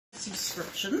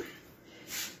subscription.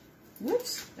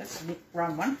 Whoops, that's the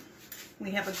wrong one.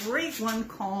 We have a great one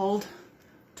called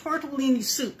Tortellini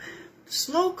soup.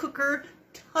 Slow cooker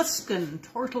Tuscan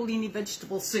tortellini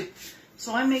vegetable soup.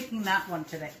 So I'm making that one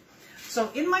today. So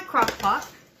in my crock pot,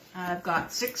 I've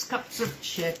got 6 cups of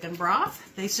chicken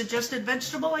broth. They suggested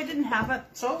vegetable. I didn't have it.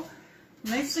 So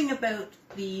nice thing about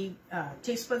the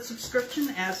Tastebuds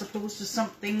subscription, as opposed to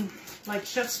something like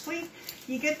Chef's Plate,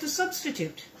 you get to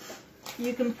substitute.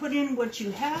 You can put in what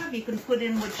you have, you can put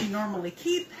in what you normally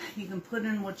keep, you can put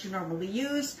in what you normally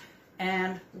use,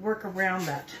 and work around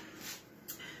that.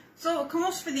 So it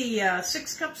calls for the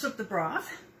 6 cups of the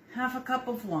broth, half a cup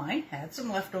of wine, had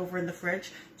some left over in the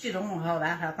fridge, but you don't know how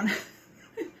that happened.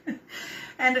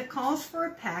 And it calls for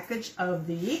a package of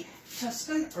the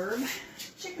Tuscan herb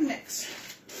chicken mix.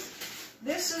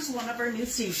 This is one of our new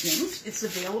seasonings. It's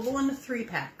available in a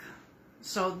 3-pack.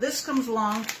 So this comes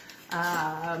along,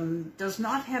 does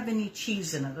not have any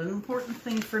cheese in it. An important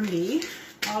thing for me,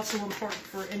 also important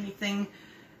for anything,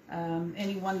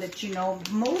 anyone that you know.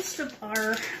 Most of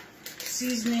our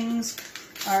seasonings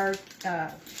are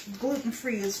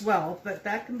gluten-free as well, but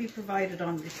that can be provided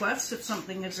on request if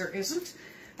something is or isn't.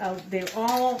 They're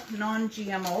all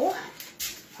non-GMO.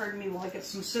 Pardon me while I get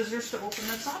some scissors to open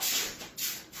this up.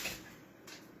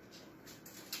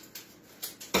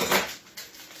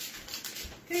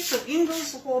 Okay, so in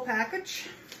goes the whole package.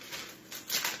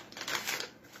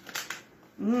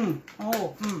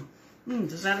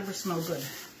 Does that ever smell good?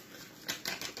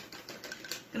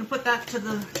 I'm going to put that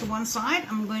to one side.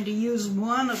 I'm going to use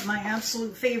one of my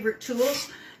absolute favorite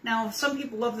tools. Now, some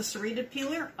people love the serrated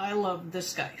peeler. I love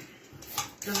this guy.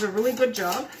 Does a really good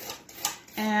job.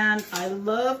 And I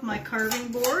love my carving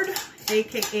board,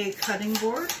 aka cutting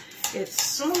board. It's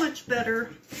so much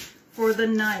better for the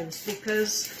knives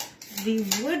because the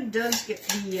wood does get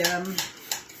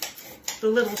the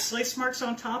little slice marks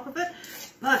on top of it,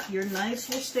 but your knives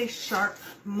will stay sharp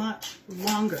much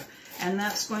longer. And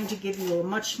that's going to give you a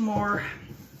much more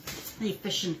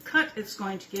efficient cut. It's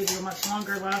going to give you a much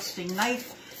longer lasting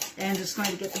knife, and it's going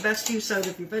to get the best use out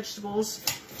of your vegetables.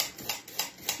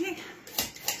 Okay.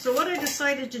 So what I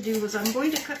decided to do was I'm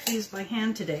going to cut these by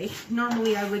hand today.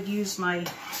 Normally I would use my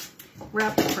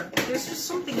rapid prep, but there's just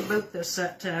something about this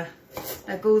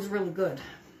that goes really good.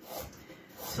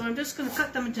 So I'm just going to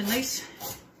cut them into nice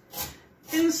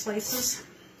thin slices,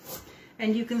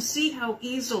 and you can see how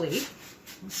easily,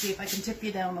 let's see if I can tip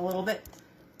you down a little bit.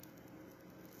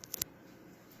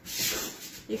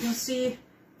 You can see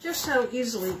just how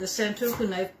easily the Santoku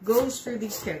knife goes through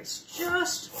these carrots,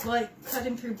 just like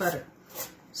cutting through butter.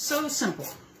 So simple.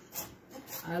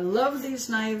 I love these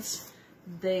knives.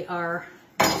 They are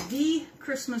the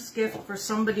Christmas gift for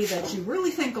somebody that you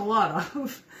really think a lot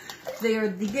of. They are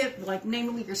the gift, like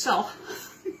namely yourself.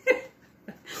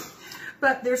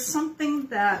 But there's something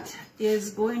that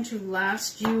is going to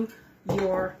last you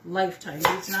your lifetime.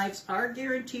 These knives are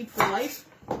guaranteed for life.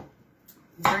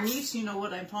 Bernice, you know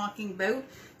what I'm talking about.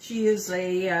 She is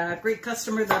a great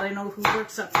customer that I know who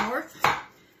works up north.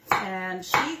 And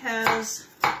she has,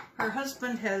 her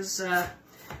husband has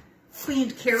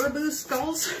cleaned caribou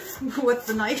skulls with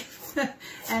the knife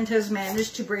and has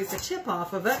managed to break the tip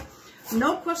off of it.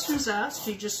 No questions asked.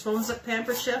 She just phones up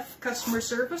Pampered Chef customer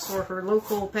service or her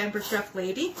local Pampered Chef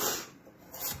lady,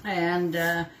 and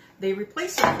they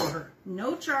replace it for her.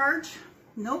 No charge,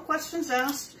 no questions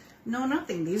asked, no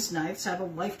nothing. These knives have a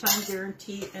lifetime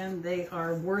guarantee and they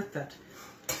are worth it.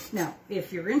 Now,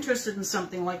 if you're interested in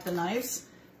something like the knives,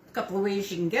 a couple of ways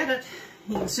you can get it.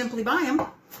 You can simply buy them.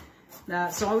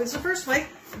 That's always the first way,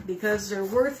 because they're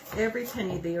worth every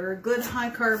penny. They are a good high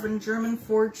carbon German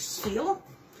forged steel,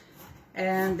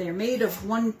 and they're made of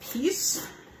one piece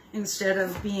instead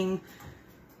of being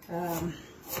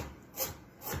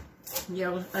you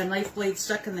know, a knife blade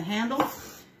stuck in the handle.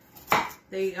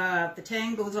 The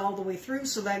tang goes all the way through,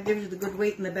 so that gives you the good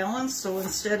weight and the balance. So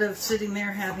instead of sitting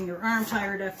there having your arm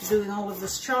tired after doing all of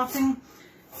this chopping,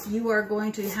 you are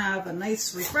going to have a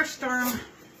nice refreshed arm,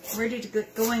 ready to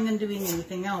get going and doing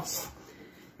anything else.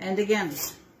 And again,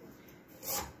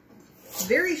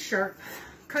 very sharp,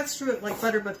 cuts through it like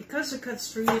butter, but because it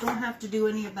cuts through, you don't have to do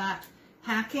any of that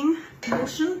hacking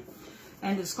motion,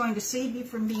 and it's going to save you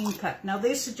from being cut. Now,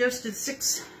 they suggested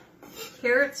 6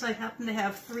 carrots. I happen to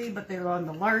have 3, but they're on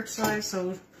the large size,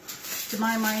 so to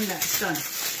my mind, that's done.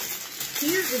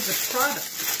 Here is a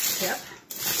product tip.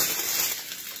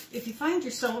 If you find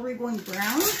your celery going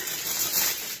brown,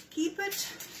 keep it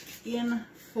in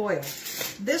foil.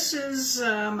 This is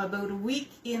about a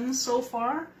week in so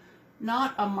far,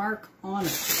 not a mark on it.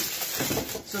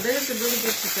 So there's a really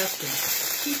good suggestion.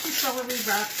 Keep your celery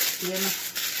wrapped in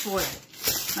foil.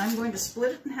 I'm going to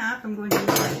split it in half. I'm going to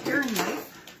use my paring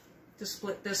knife to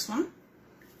split this one.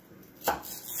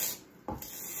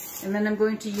 And then I'm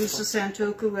going to use the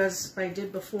santoku as I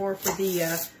did before for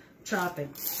the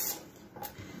chopping.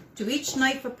 To each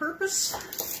knife a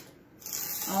purpose.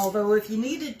 Although if you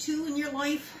needed two in your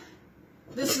life,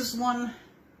 this is one,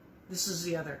 this is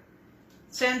the other.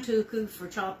 Santoku for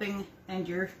chopping and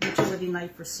your utility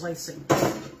knife for slicing.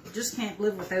 You just can't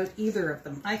live without either of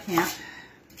them. I can't.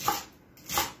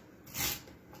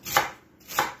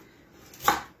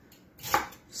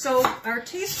 So our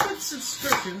Tastebuds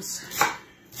subscriptions.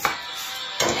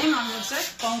 Hang on one sec,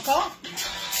 phone call.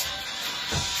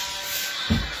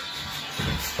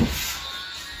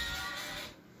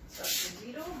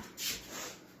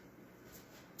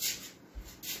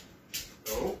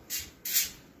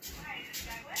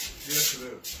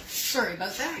 Sorry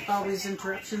about that. Always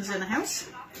interruptions in the house.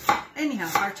 Anyhow,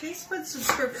 our Tastebuds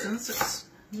subscriptions,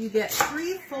 you get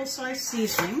 3 full-size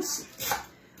seasonings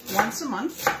once a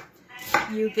month.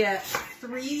 You get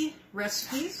 3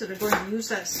 recipes that are going to use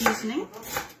that seasoning.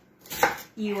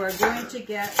 You are going to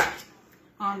get,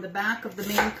 on the back of the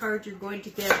main card, you're going to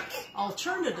get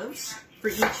alternatives for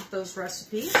each of those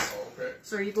recipes. Okay.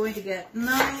 So you're going to get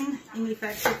 9, in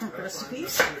effect, different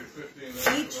recipes.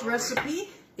 Each recipe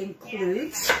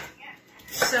includes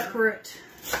separate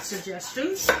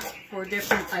suggestions for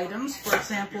different items. For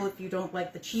example, if you don't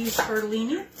like the cheese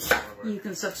tortellini, you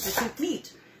can substitute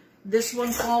meat. This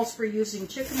one calls for using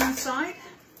chicken inside,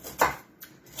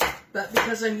 but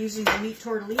because I'm using the meat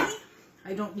tortellini,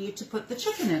 I don't need to put the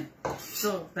chicken in.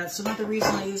 So that's another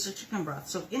reason I use the chicken broth.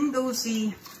 So in goes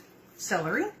the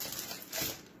celery.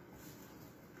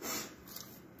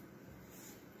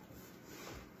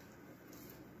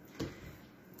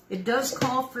 It does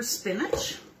call for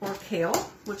spinach or kale,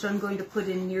 which I'm going to put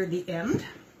in near the end.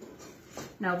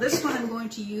 Now this one I'm going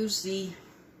to use the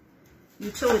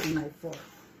utility knife for.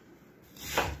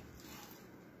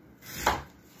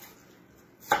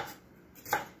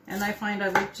 And I find I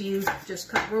like to just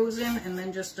cut rows in and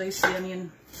then just dice the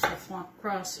onion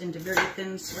across into very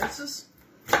thin slices.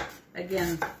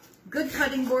 Again, good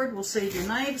cutting board will save your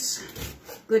knives.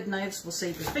 Good knives will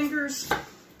save your fingers.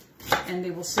 And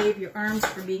they will save your arms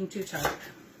from being too tired.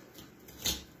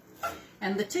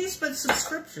 And the Tastebuds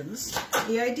subscriptions,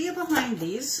 the idea behind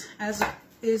these is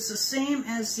the same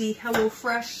as the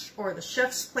HelloFresh or the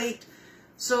Chef's Plate.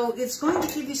 So it's going to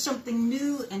give you something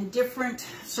new and different.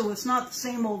 So it's not the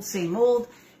same old, same old.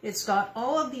 It's got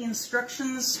all of the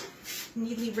instructions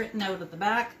neatly written out at the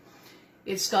back.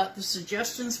 It's got the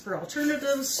suggestions for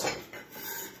alternatives.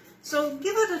 So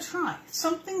give it a try.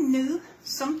 Something new,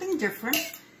 something different.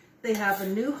 They have a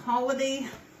new holiday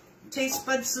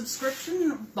Tastebuds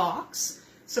subscription box.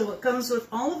 So it comes with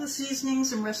all of the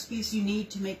seasonings and recipes you need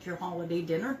to make your holiday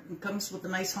dinner. It comes with a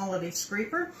nice holiday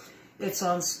scraper. It's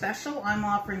on special. I'm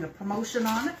offering a promotion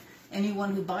on it.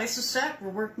 Anyone who buys a set,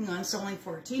 we're working on selling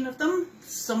 14 of them.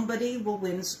 Somebody will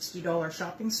win a $60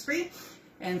 shopping spree.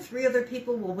 And 3 other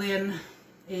people will win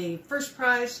a first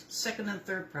prize, second and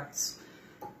third prize.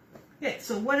 Okay,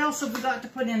 so what else have we got to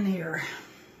put in here?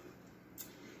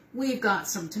 We've got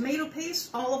some tomato paste,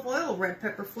 olive oil, red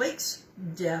pepper flakes,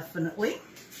 definitely.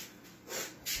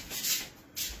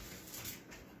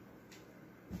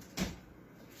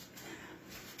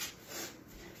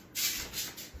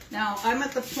 Now, I'm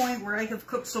at the point where I have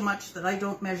cooked so much that I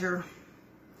don't measure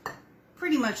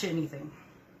pretty much anything.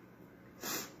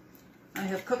 I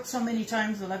have cooked so many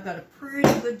times that I've got a pretty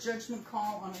good judgment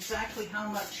call on exactly how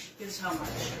much is how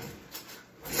much.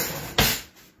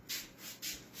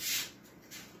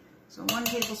 So 1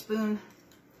 tablespoon,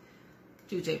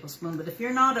 2 tablespoons. But if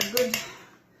you're not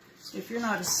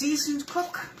a seasoned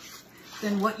cook,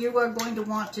 then what you are going to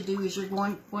want to do is you're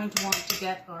going to want to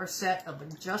get our set of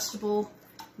adjustable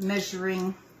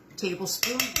measuring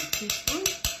tablespoon and teaspoon,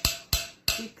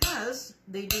 because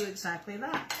they do exactly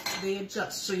that. They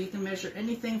adjust. So you can measure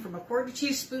anything from a 1/4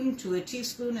 teaspoon to a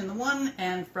teaspoon in the one,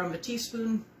 and from a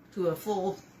teaspoon to a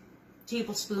full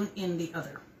tablespoon in the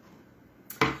other.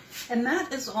 And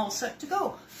that is all set to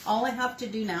go. All I have to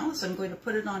do now is I'm going to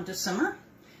put it on to simmer.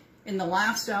 In the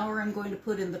last hour, I'm going to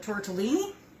put in the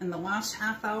tortellini. In the last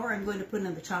half hour, I'm going to put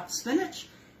in the chopped spinach.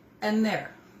 And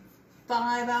there,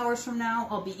 5 hours from now,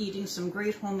 I'll be eating some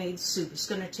great homemade soup. It's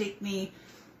going to take me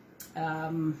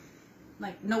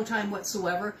like no time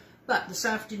whatsoever. But this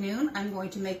afternoon, I'm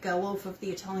going to make a loaf of the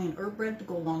Italian herb bread to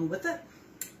go along with it.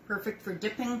 Perfect for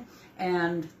dipping.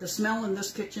 And the smell in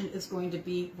this kitchen is going to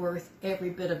be worth every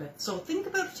bit of it. So think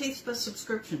about a Tastebuds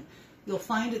subscription. You'll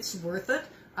find it's worth it.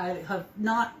 I have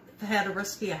not had a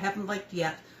recipe I haven't liked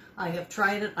yet. I have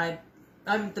tried it. I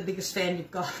I'm the biggest fan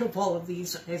you've got of all of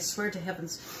these. I swear to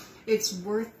heavens, it's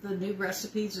worth the new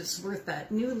recipes. It's worth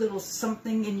that new little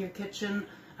something in your kitchen.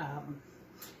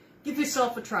 Give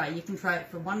yourself a try. You can try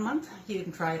it for 1 month. You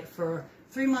can try it for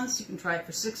 3 months. You can try it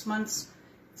for 6 months.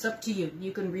 It's up to you.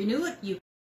 You can renew it. You